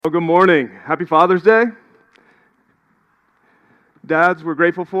Well, good morning. Happy Father's Day. Dads, we're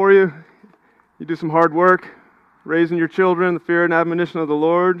grateful for you. You do some hard work raising your children, the fear and admonition of the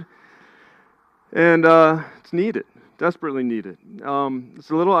Lord. And it's needed, desperately needed.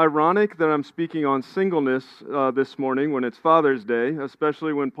 It's a little ironic that I'm speaking on singleness this morning when it's Father's Day,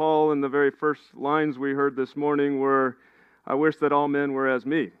 especially when Paul, in the very first lines we heard this morning, were, I wish that all men were as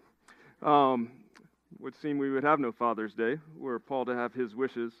me. Would seem we would have no Father's Day were Paul to have his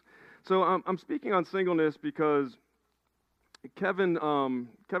wishes. So I'm speaking on singleness because Kevin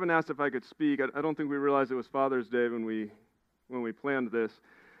asked if I could speak. I don't think we realized it was Father's Day when we planned this.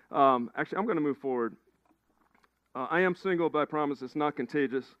 Actually, I'm going to move forward. I am single, but I promise it's not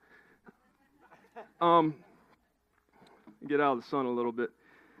contagious. Get out of the sun a little bit.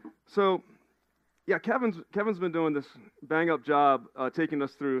 So, yeah, Kevin's been doing this bang-up job taking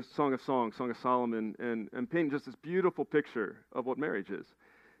us through Song of Songs, Song of Solomon, and painting just this beautiful picture of what marriage is.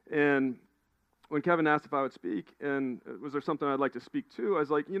 And when Kevin asked if I would speak, and was there something I'd like to speak to, I was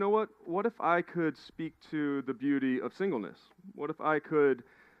like, you know what? What if I could speak to the beauty of singleness? What if I could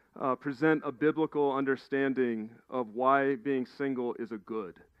present a biblical understanding of why being single is a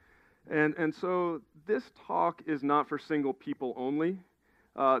good? And so this talk is not for single people only.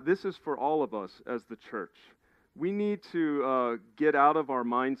 This is for all of us as the church. We need to get out of our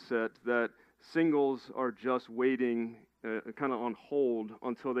mindset that singles are just waiting kind of on hold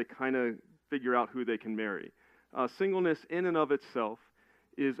until they kind of figure out who they can marry. Singleness in and of itself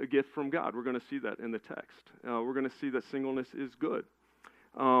is a gift from God. We're going to see that in the text. We're going to see that singleness is good.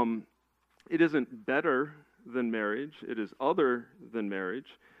 It isn't better than marriage. It is other than marriage.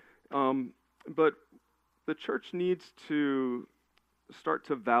 But the church needs to start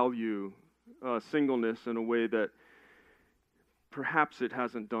to value singleness in a way that perhaps it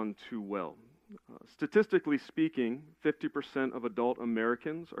hasn't done too well. Statistically speaking, 50% of adult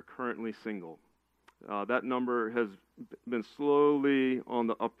Americans are currently single. That number has been slowly on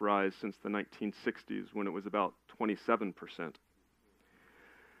the uprise since the 1960s, when it was about 27%.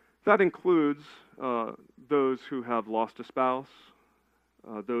 That includes those who have lost a spouse,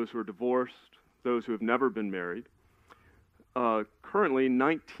 those who are divorced, those who have never been married. Currently,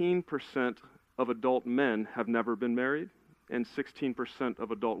 19% of adult men have never been married, and 16%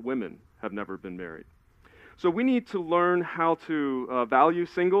 of adult women have never been married. So we need to learn how to value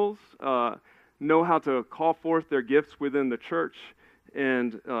singles, know how to call forth their gifts within the church,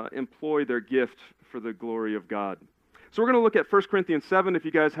 and employ their gift for the glory of God. So we're going to look at 1 Corinthians 7. If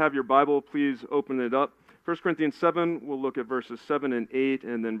you guys have your Bible, please open it up. 1 Corinthians 7, we'll look at verses 7 and 8,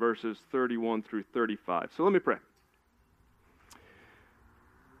 and then verses 31 through 35. So let me pray.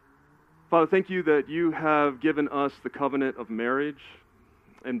 Father, thank you that you have given us the covenant of marriage,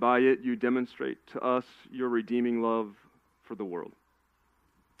 and by it you demonstrate to us your redeeming love for the world.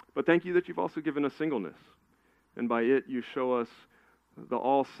 But thank you that you've also given us singleness, and by it you show us the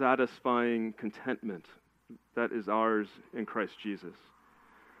all-satisfying contentment that is ours in Christ Jesus.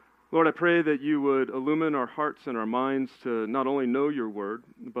 Lord, I pray that you would illumine our hearts and our minds to not only know your word,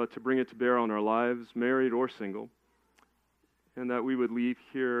 but to bring it to bear on our lives, married or single, and that we would leave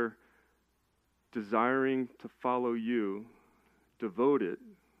here desiring to follow you, devoted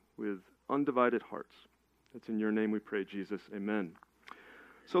with undivided hearts. It's in your name we pray, Jesus. Amen.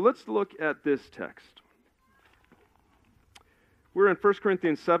 So let's look at this text. We're in 1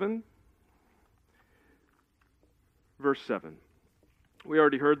 Corinthians 7, verse 7. We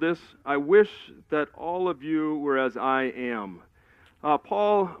already heard this. I wish that all of you were as I am.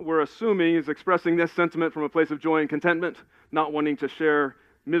 Paul, we're assuming, is expressing this sentiment from a place of joy and contentment, not wanting to share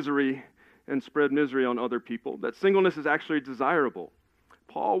misery and spread misery on other people, that singleness is actually desirable.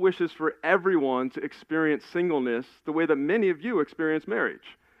 Paul wishes for everyone to experience singleness the way that many of you experience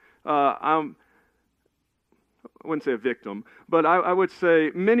marriage. I wouldn't say a victim, but I would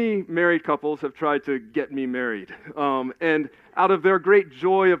say many married couples have tried to get me married. And out of their great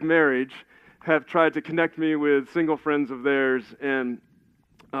joy of marriage, have tried to connect me with single friends of theirs. And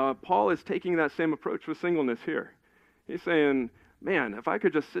Paul is taking that same approach with singleness here. He's saying, man, if I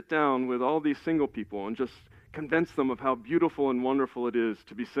could just sit down with all these single people and just convince them of how beautiful and wonderful it is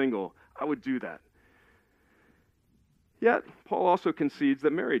to be single, I would do that. Yet, Paul also concedes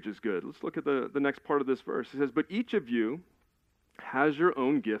that marriage is good. Let's look at the next part of this verse. He says, but each of you has your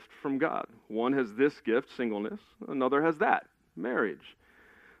own gift from God. One has this gift, singleness. Another has that, marriage.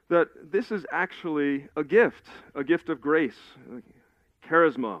 That this is actually a gift of grace.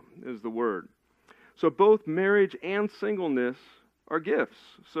 Charisma is the word. So both marriage and singleness are gifts.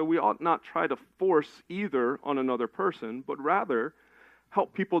 So we ought not try to force either on another person, but rather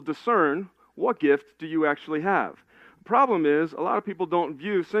help people discern what gift do you actually have. Problem is, a lot of people don't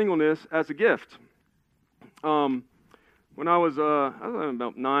view singleness as a gift. When I was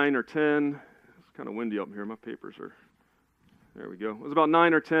about 9 or 10, it's kind of windy up here. My papers are, there we go. I was about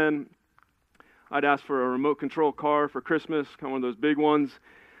 9 or 10. I'd asked for a remote control car for Christmas, kind of one of those big ones.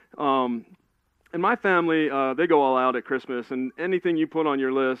 In my family, they go all out at Christmas, and anything you put on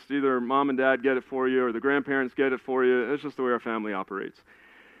your list, either mom and dad get it for you or the grandparents get it for you. It's just the way our family operates.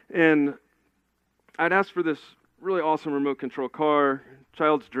 And I'd asked for this really awesome remote control car,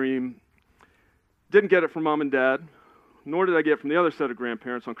 child's dream. Didn't get it from mom and dad, nor did I get it from the other set of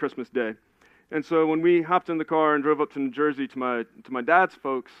grandparents on Christmas Day. And so when we hopped in the car and drove up to New Jersey to my dad's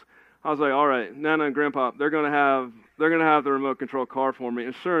folks, I was like, all right, Nana and Grandpa, they're gonna have the remote control car for me.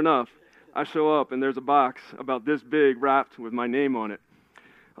 And sure enough, I show up and there's a box about this big wrapped with my name on it.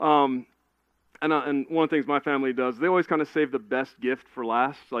 And one of the things my family does, they always kind of save the best gift for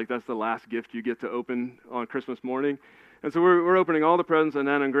last. Like that's the last gift you get to open on Christmas morning. And so we're opening all the presents at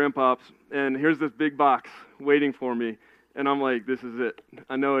Nana and Grandpa's, and here's this big box waiting for me. And I'm like, this is it.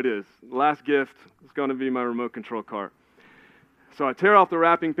 I know it is. The last gift is going to be my remote control car. So I tear off the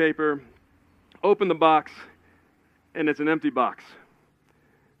wrapping paper, open the box, and it's an empty box.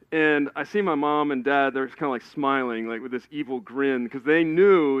 And I see my mom and dad, they're kind of like smiling, like with this evil grin, because they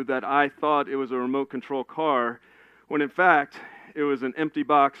knew that I thought it was a remote control car, when in fact, it was an empty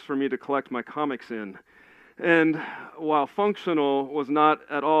box for me to collect my comics in. And while functional, was not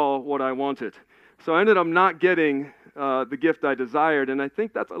at all what I wanted. So I ended up not getting the gift I desired, and I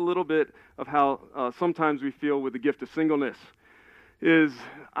think that's a little bit of how sometimes we feel with the gift of singleness, is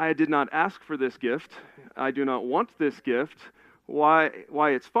I did not ask for this gift, I do not want this gift. Why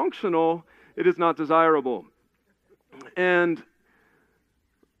it's functional, it is not desirable. And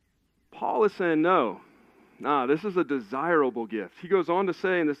Paul is saying, no, this is a desirable gift. He goes on to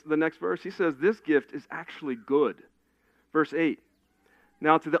say in the next verse, he says, this gift is actually good. Verse 8,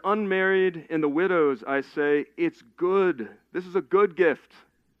 now to the unmarried and the widows, I say, it's good. This is a good gift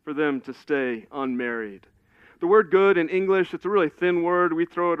for them to stay unmarried. The word good in English, it's a really thin word. We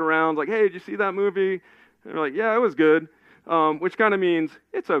throw it around like, hey, did you see that movie? And we're like, yeah, it was good. Which kind of means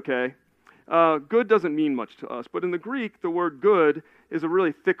it's okay. Good doesn't mean much to us, but in the Greek, the word good is a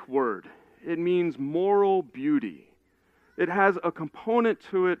really thick word. It means moral beauty. It has a component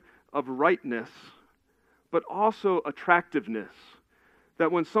to it of rightness, but also attractiveness.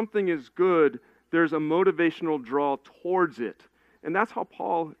 That when something is good, there's a motivational draw towards it. And that's how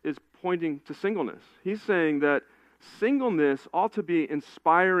Paul is pointing to singleness. He's saying that singleness ought to be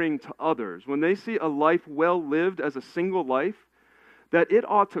inspiring to others. When they see a life well lived as a single life, that it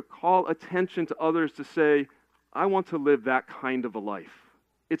ought to call attention to others to say, I want to live that kind of a life.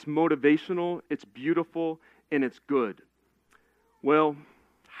 It's motivational, it's beautiful, and it's good. Well,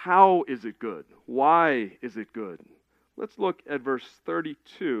 how is it good? Why is it good? Let's look at verse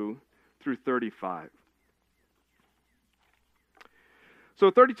 32 through 35. So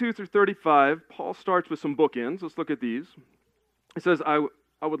 32 through 35, Paul starts with some bookends. Let's look at these. It says, I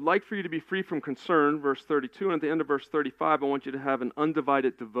would like for you to be free from concern, verse 32, and at the end of verse 35, I want you to have an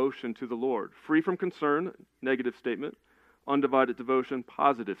undivided devotion to the Lord. Free from concern, negative statement. Undivided devotion,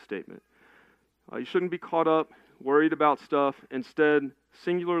 positive statement. You shouldn't be caught up, worried about stuff. Instead,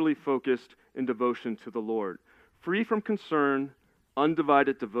 singularly focused in devotion to the Lord. Free from concern,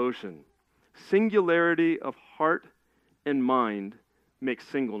 undivided devotion. Singularity of heart and mind makes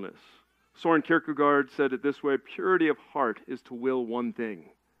singleness. Soren Kierkegaard said it this way, purity of heart is to will one thing.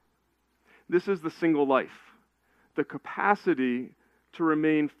 This is the single life, the capacity to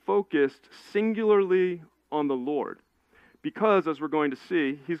remain focused singularly on the Lord. Because, as we're going to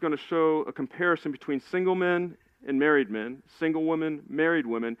see, he's going to show a comparison between single men and married men, single women, married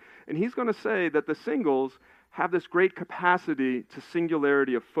women, and he's going to say that the singles have this great capacity to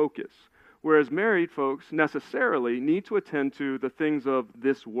singularity of focus. Whereas married folks necessarily need to attend to the things of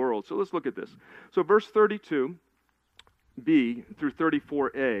this world. So let's look at this. So verse 32b through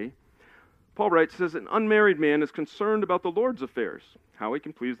 34a, Paul writes, says, an unmarried man is concerned about the Lord's affairs, how he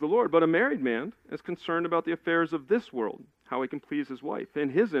can please the Lord. But a married man is concerned about the affairs of this world, how he can please his wife.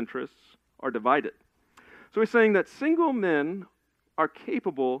 And his interests are divided. So he's saying that single men are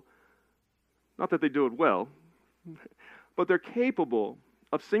capable, not that they do it well, but they're capable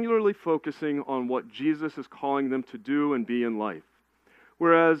of singularly focusing on what Jesus is calling them to do and be in life.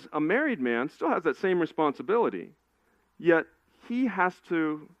 Whereas a married man still has that same responsibility, yet he has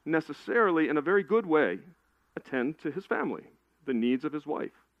to necessarily, in a very good way, attend to his family, the needs of his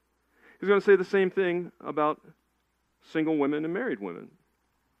wife. He's going to say the same thing about single women and married women.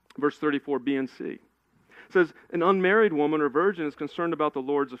 Verse 34b and c. It says, an unmarried woman or virgin is concerned about the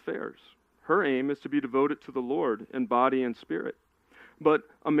Lord's affairs, Her aim is to be devoted to the Lord in body and spirit. But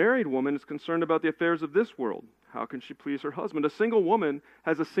a married woman is concerned about the affairs of this world. How can she please her husband? A single woman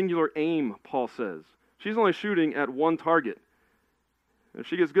has a singular aim, Paul says. She's only shooting at one target. If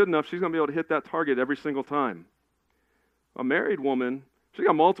she gets good enough, she's going to be able to hit that target every single time. A married woman, she's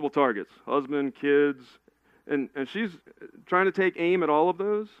got multiple targets, husband, kids, and she's trying to take aim at all of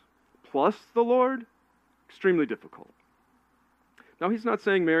those, plus the Lord. Extremely difficult. Now, he's not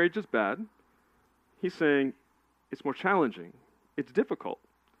saying marriage is bad. He's saying it's more challenging. It's difficult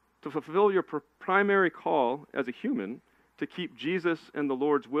to fulfill your primary call as a human to keep Jesus and the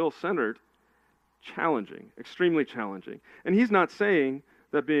Lord's will centered. Challenging, extremely challenging. And he's not saying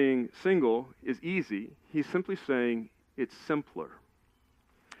that being single is easy. He's simply saying it's simpler.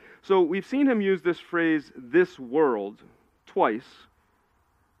 So we've seen him use this phrase, this world, twice.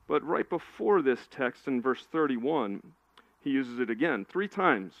 But right before this text in verse 31, he uses it again 3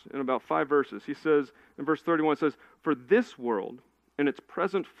 times in about 5 verses. He says, in verse 31, it says, "For this world in its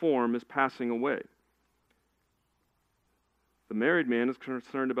present form is passing away." The married man is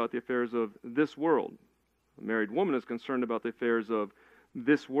concerned about the affairs of this world. The married woman is concerned about the affairs of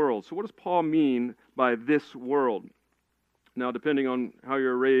this world. So what does Paul mean by this world? Now, depending on how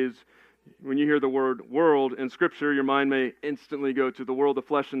you're raised, when you hear the word world in Scripture, your mind may instantly go to the world of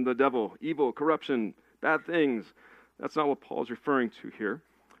flesh and the devil, evil, corruption, bad things. That's not what Paul's referring to here.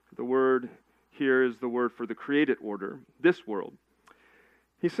 The word here is the word for the created order, this world.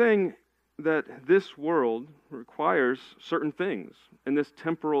 He's saying that this world requires certain things in this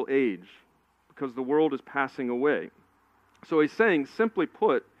temporal age because the world is passing away. So he's saying, simply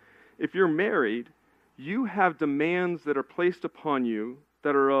put, if you're married, you have demands that are placed upon you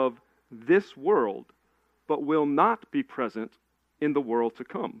that are of this world, but will not be present in the world to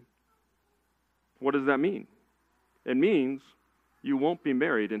come. What does that mean? It means you won't be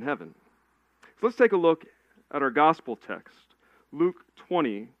married in heaven. So let's take a look at our gospel text, Luke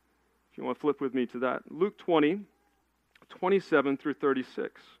 20. If you want to flip with me to that. Luke 20, 27 through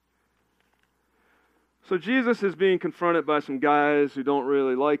 36. So Jesus is being confronted by some guys who don't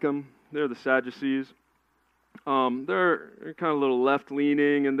really like him. They're the Sadducees. They're kind of a little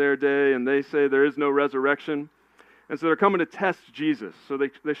left-leaning in their day, and they say there is no resurrection. And so they're coming to test Jesus. So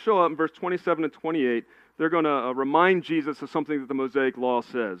they show up in verse 27 and 28. They're going to remind Jesus of something that the Mosaic Law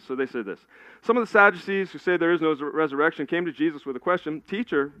says. So they say this. Some of the Sadducees who say there is no resurrection came to Jesus with a question.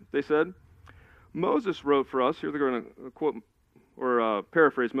 "Teacher," they said, "Moses wrote for us." Here they're going to quote or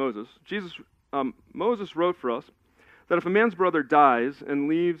paraphrase Moses. Moses wrote for us that if a man's brother dies and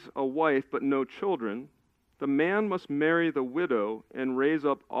leaves a wife but no children, the man must marry the widow and raise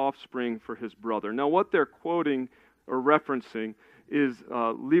up offspring for his brother. Now what they're quoting or referencing is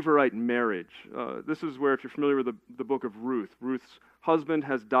Levirate marriage. This is where, if you're familiar with the book of Ruth, Ruth's husband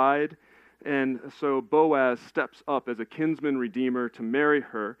has died, and so Boaz steps up as a kinsman redeemer to marry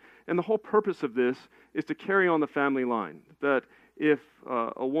her. And the whole purpose of this is to carry on the family line, that if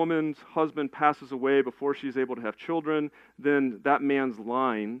a woman's husband passes away before she's able to have children, then that man's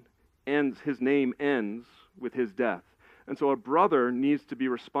line ends, his name ends with his death. And so a brother needs to be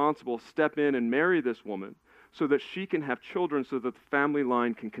responsible, step in and marry this woman, so that she can have children so that the family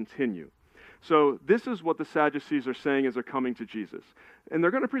line can continue. So this is what the Sadducees are saying as they're coming to Jesus. And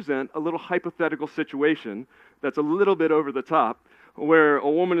they're going to present a little hypothetical situation that's a little bit over the top, where a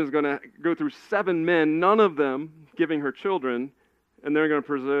woman is going to go through 7 men, none of them giving her children, and they're going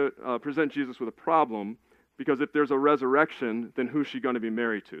to present Jesus with a problem, because if there's a resurrection, then who's she going to be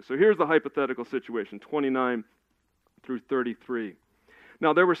married to? So here's the hypothetical situation, 29 through 33.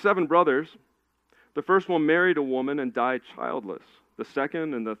 Now there were 7 brothers. The first one married a woman and died childless. The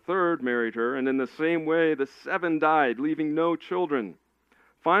second and the third married her, and in the same way the 7 died, leaving no children.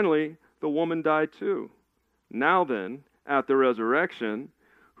 Finally, the woman died too. Now then, at the resurrection,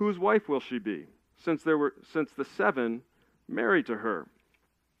 whose wife will she be, since the 7 married to her?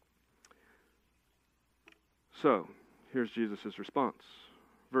 So, here's Jesus' response.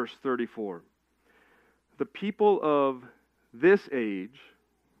 Verse 34. The people of this age,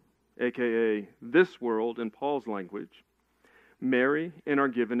 aka this world in Paul's language, marry and are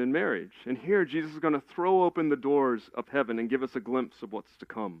given in marriage. And here Jesus is going to throw open the doors of heaven and give us a glimpse of what's to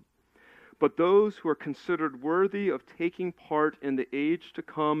come. But those who are considered worthy of taking part in the age to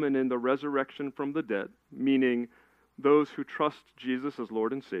come and in the resurrection from the dead, meaning those who trust Jesus as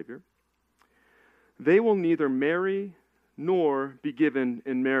Lord and Savior, they will neither marry nor be given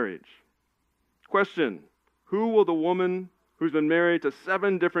in marriage. Question: who will the woman who's been married to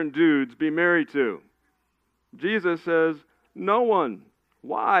 7 different dudes be married to? Jesus says, no one.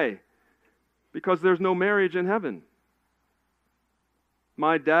 Why? Because there's no marriage in heaven.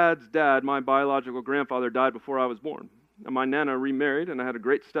 My dad's dad, my biological grandfather, died before I was born. And my Nana remarried, and I had a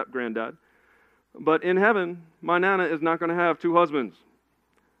great step-granddad. But in heaven, my Nana is not going to have two husbands.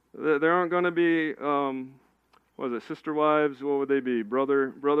 There aren't going to be, sister wives? What would they be?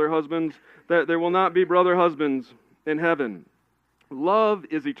 Brother husbands? There will not be brother husbands in heaven. Love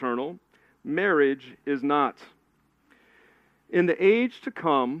is eternal. Marriage is not. In the age to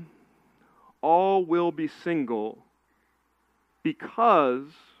come, all will be single because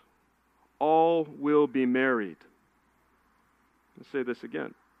all will be married. Let's say this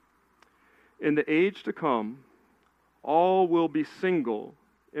again. In the age to come, all will be single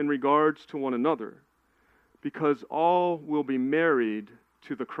in regards to one another because all will be married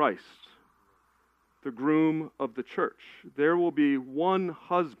to the Christ, the groom of the church. There will be one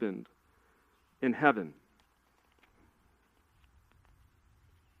husband in heaven.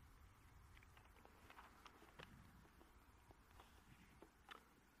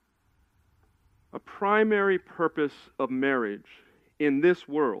 A primary purpose of marriage in this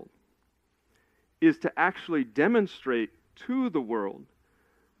world is to actually demonstrate to the world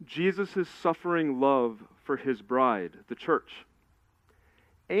Jesus' suffering love for his bride, the church,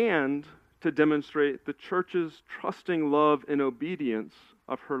 and to demonstrate the church's trusting love and obedience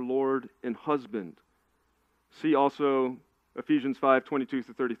of her Lord and husband. See also Ephesians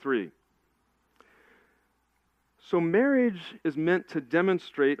 5:22-33. So marriage is meant to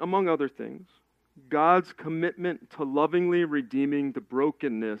demonstrate, among other things, God's commitment to lovingly redeeming the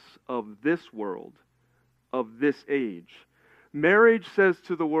brokenness of this world, of this age. Marriage says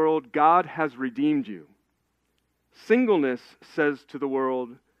to the world, God has redeemed you. Singleness says to the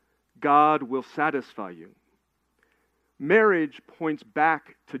world, God will satisfy you. Marriage points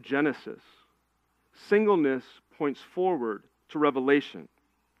back to Genesis. Singleness points forward to Revelation.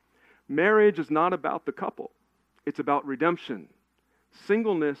 Marriage is not about the couple. It's about redemption.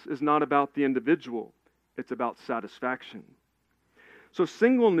 Singleness is not about the individual. It's about satisfaction. So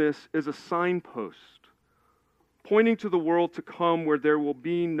singleness is a signpost pointing to the world to come where there will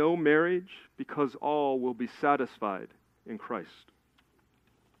be no marriage because all will be satisfied in Christ.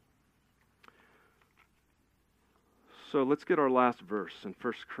 So let's get our last verse in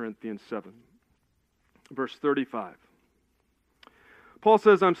 1 Corinthians 7, verse 35. Paul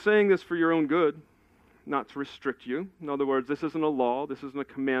says, I'm saying this for your own good, not to restrict you. In other words, this isn't a law, this isn't a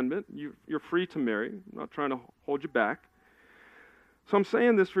commandment. You're free to marry. I'm not trying to hold you back. So I'm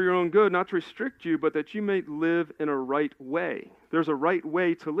saying this for your own good, not to restrict you, but that you may live in a right way. There's a right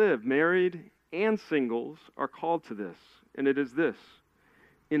way to live. Married and singles are called to this, and it is this: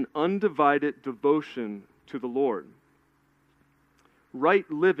 in undivided devotion to the Lord. Right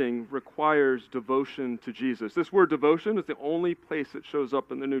living requires devotion to Jesus. This word devotion is the only place it shows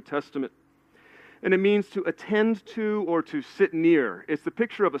up in the New Testament. And it means to attend to or to sit near. It's the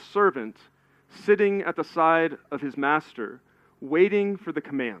picture of a servant sitting at the side of his master, waiting for the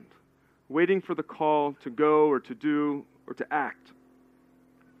command, waiting for the call to go or to do or to act.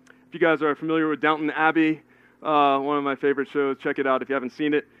 If you guys are familiar with Downton Abbey, one of my favorite shows, check it out if you haven't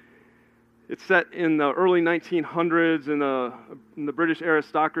seen it. It's set in the early 1900s in the British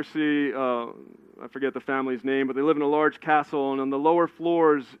aristocracy. I forget the family's name, but they live in a large castle, and on the lower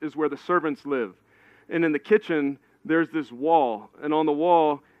floors is where the servants live. And in the kitchen, there's this wall, and on the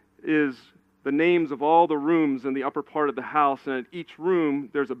wall is the names of all the rooms in the upper part of the house, and at each room,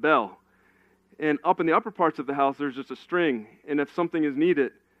 there's a bell. And up in the upper parts of the house, there's just a string, and if something is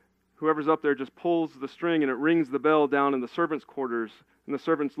needed, whoever's up there just pulls the string, and it rings the bell down in the servants' quarters, and the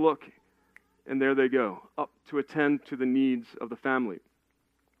servants look, and there they go, up to attend to the needs of the family.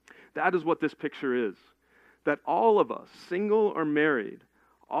 That is what this picture is, that all of us, single or married,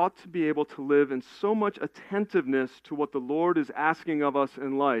 ought to be able to live in so much attentiveness to what the Lord is asking of us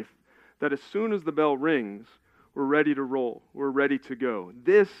in life that as soon as the bell rings, we're ready to roll, we're ready to go.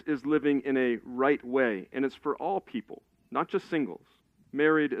 This is living in a right way, and it's for all people, not just singles,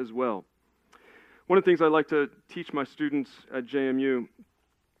 married as well. One of the things I like to teach my students at JMU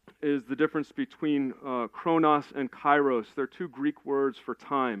is the difference between chronos and kairos. They're two Greek words for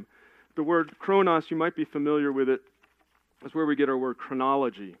time. The word chronos, you might be familiar with it, is where we get our word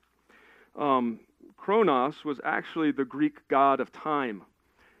chronology. Chronos was actually the Greek god of time,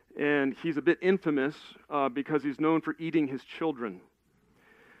 and he's a bit infamous because he's known for eating his children.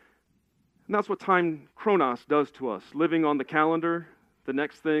 And that's what time, chronos, does to us. Living on the calendar, the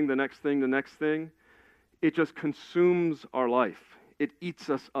next thing, the next thing, the next thing, it just consumes our life. It eats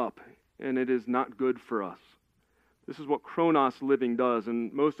us up, and it is not good for us. This is what chronos living does,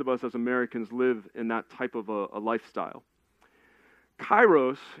 and most of us as Americans live in that type of a lifestyle.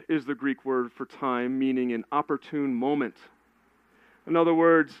 Kairos is the Greek word for time, meaning an opportune moment. In other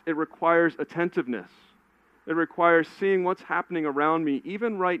words, it requires attentiveness. It requires seeing what's happening around me,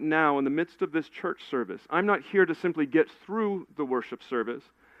 even right now in the midst of this church service. I'm not here to simply get through the worship service.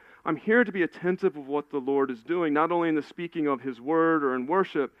 I'm here to be attentive of what the Lord is doing, not only in the speaking of His word or in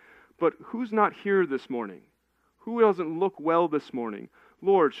worship, but who's not here this morning? Who doesn't look well this morning?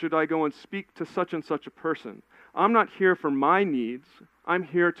 Lord, should I go and speak to such and such a person? I'm not here for my needs. I'm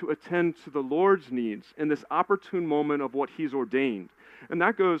here to attend to the Lord's needs in this opportune moment of what He's ordained. And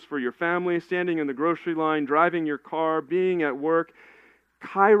that goes for your family, standing in the grocery line, driving your car, being at work.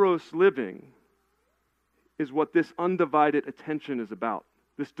 Kairos living is what this undivided attention is about,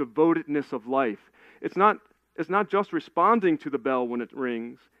 this devotedness of life. It's not just responding to the bell when it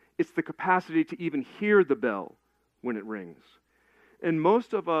rings, it's the capacity to even hear the bell when it rings. And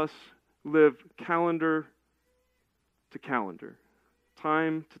most of us live calendar to calendar,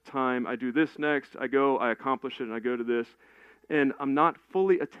 time to time. I do this next, I go, I accomplish it, and I go to this. And I'm not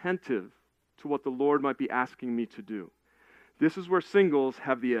fully attentive to what the Lord might be asking me to do. This is where singles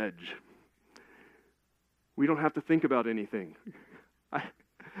have the edge. We don't have to think about anything.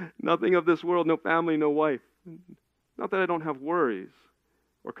 Nothing of this world, no family, no wife. Not that I don't have worries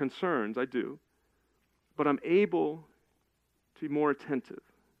or concerns, I do. But I'm able to be more attentive.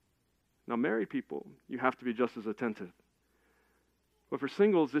 Now, married people, you have to be just as attentive. But for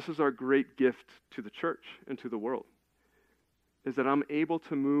singles, this is our great gift to the church and to the world, is that I'm able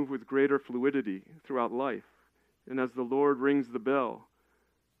to move with greater fluidity throughout life. And as the Lord rings the bell,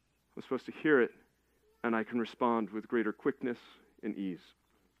 I'm supposed to hear it, and I can respond with greater quickness and ease.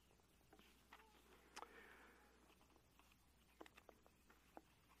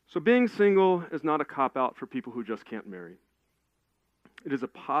 So being single is not a cop-out for people who just can't marry. It is a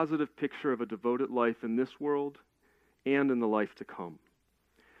positive picture of a devoted life in this world and in the life to come.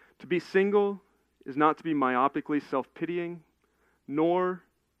 To be single is not to be myopically self-pitying, nor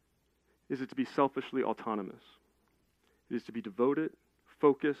is it to be selfishly autonomous. It is to be devoted,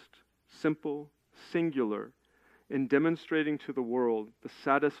 focused, simple, singular, in demonstrating to the world the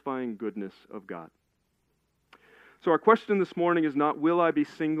satisfying goodness of God. So our question this morning is not, will I be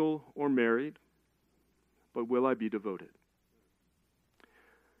single or married, but will I be devoted?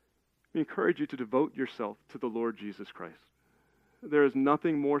 We encourage you to devote yourself to the Lord Jesus Christ. There is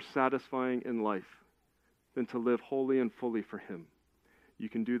nothing more satisfying in life than to live wholly and fully for Him. You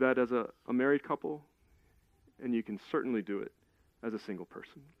can do that as a married couple, and you can certainly do it as a single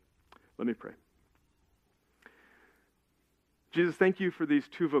person. Let me pray. Jesus, thank you for these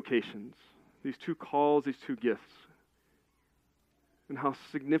two vocations, these two calls, these two gifts, and how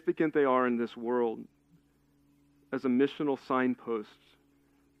significant they are in this world as a missional signpost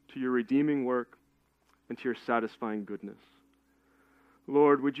to your redeeming work and to your satisfying goodness.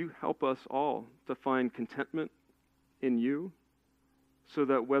 Lord, would you help us all to find contentment in you so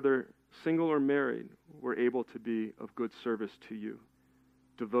that whether single or married, we're able to be of good service to you,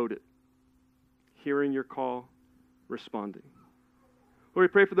 devoted, hearing your call, responding. Lord,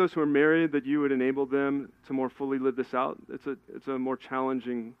 we pray for those who are married that you would enable them to more fully live this out. It's a more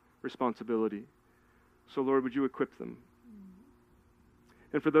challenging responsibility. So, Lord, would you equip them?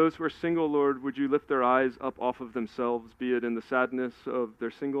 And for those who are single, Lord, would you lift their eyes up off of themselves, be it in the sadness of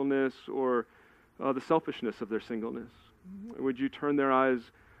their singleness or the selfishness of their singleness? Would you turn their eyes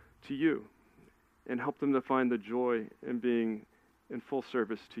to you and help them to find the joy in being in full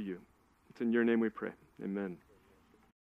service to you? It's in your name we pray. Amen.